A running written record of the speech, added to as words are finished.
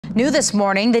New this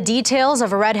morning, the details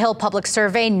of a Red Hill public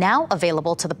survey now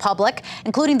available to the public,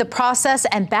 including the process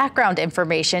and background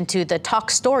information to the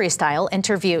talk story style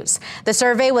interviews. The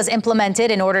survey was implemented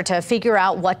in order to figure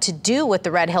out what to do with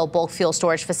the Red Hill bulk fuel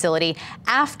storage facility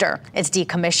after it's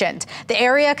decommissioned. The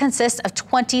area consists of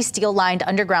 20 steel-lined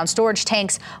underground storage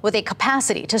tanks with a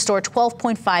capacity to store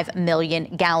 12.5 million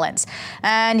gallons.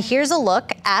 And here's a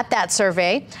look at that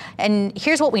survey. And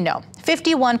here's what we know.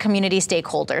 51 community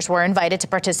stakeholders were invited to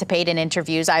participate in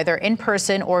interviews either in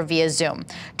person or via Zoom.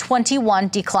 21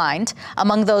 declined.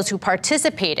 Among those who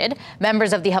participated,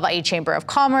 members of the Hawaii Chamber of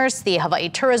Commerce, the Hawaii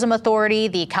Tourism Authority,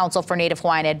 the Council for Native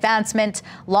Hawaiian Advancement,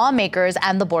 lawmakers,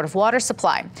 and the Board of Water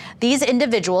Supply. These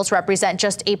individuals represent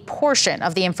just a portion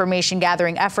of the information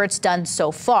gathering efforts done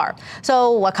so far.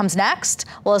 So what comes next?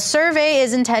 Well, a survey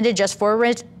is intended just for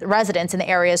residents in the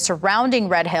areas surrounding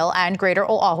Red Hill and Greater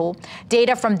Oahu.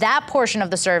 Data from that portion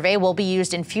of the survey will be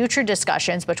used in future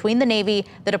discussions between the Navy,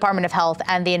 the Department of Health,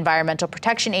 and the Environmental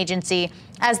Protection Agency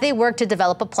as they work to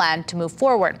develop a plan to move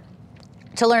forward.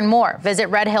 To learn more, visit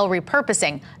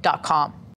redhillrepurposing.com.